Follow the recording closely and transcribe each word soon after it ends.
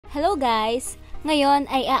Hello guys!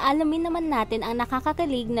 Ngayon ay aalamin naman natin ang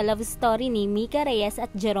nakakakilig na love story ni Mika Reyes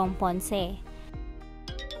at Jerome Ponce.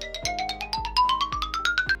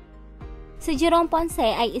 Si Jerome Ponce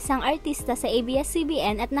ay isang artista sa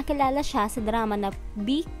ABS-CBN at nakilala siya sa drama na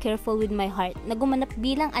Be Careful With My Heart na gumanap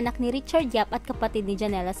bilang anak ni Richard Yap at kapatid ni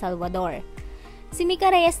Janela Salvador. Si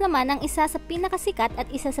Mika Reyes naman ang isa sa pinakasikat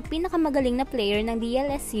at isa sa pinakamagaling na player ng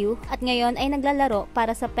DLSU at ngayon ay naglalaro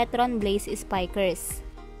para sa Petron Blaze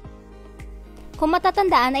Spikers. Kung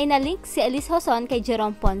matatandaan ay nalink si Elise Hoson kay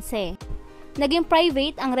Jerome Ponce. Naging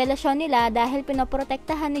private ang relasyon nila dahil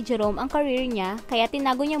pinoprotektahan ni Jerome ang career niya kaya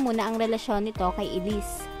tinago niya muna ang relasyon nito kay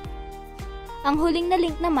Elise. Ang huling na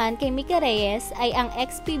link naman kay Mika Reyes ay ang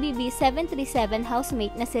ex-PBB 737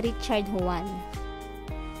 housemate na si Richard Juan.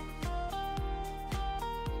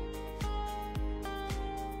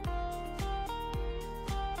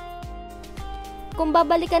 Kung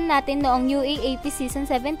babalikan natin noong UAAP Season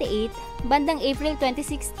 78, bandang April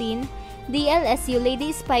 2016, DLSU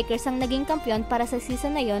Lady Spikers ang naging kampyon para sa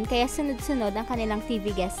season na yon kaya sunod-sunod ang kanilang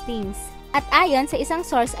TV guestings. At ayon sa isang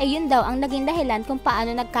source ay yun daw ang naging dahilan kung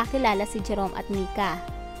paano nagkakilala si Jerome at Mika.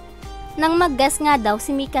 Nang mag-guest nga daw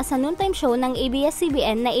si Mika sa noontime show ng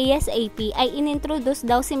ABS-CBN na ASAP ay inintroduce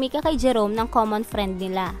daw si Mika kay Jerome ng common friend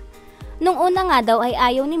nila. Nung una nga daw ay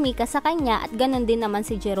ayaw ni Mika sa kanya at ganun din naman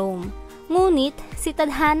si Jerome. Ngunit, si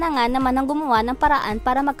Tadhana nga naman ang gumawa ng paraan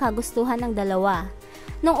para magkagustuhan ng dalawa.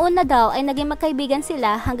 Nung una daw ay naging magkaibigan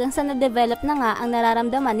sila hanggang sa na-develop na nga ang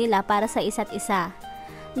nararamdaman nila para sa isa't isa.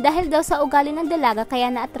 Dahil daw sa ugali ng dalaga kaya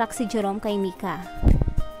na-attract si Jerome kay Mika.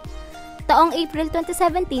 Taong April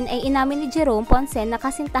 2017 ay inamin ni Jerome Ponce na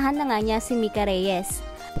kasintahan na nga niya si Mika Reyes.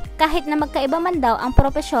 Kahit na magkaiba man daw ang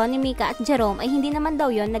propesyon ni Mika at Jerome ay hindi naman daw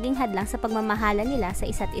yon naging hadlang sa pagmamahala nila sa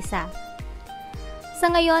isa't isa. Sa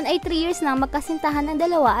ngayon ay 3 years nang magkasintahan ng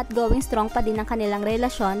dalawa at going strong pa din ang kanilang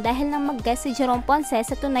relasyon dahil nang mag-guest si Jerome Ponce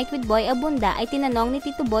sa Tonight with Boy Abunda ay tinanong ni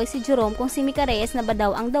Tito Boy si Jerome kung si Mika Reyes na ba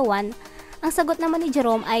daw ang the one. Ang sagot naman ni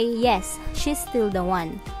Jerome ay yes, she's still the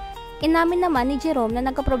one. Inamin naman ni Jerome na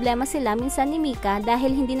nagkaproblema sila minsan ni Mika dahil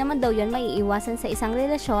hindi naman daw yon maiiwasan sa isang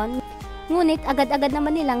relasyon. Ngunit agad-agad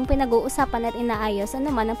naman nilang pinag-uusapan at inaayos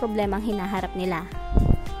anuman ang problemang hinaharap nila.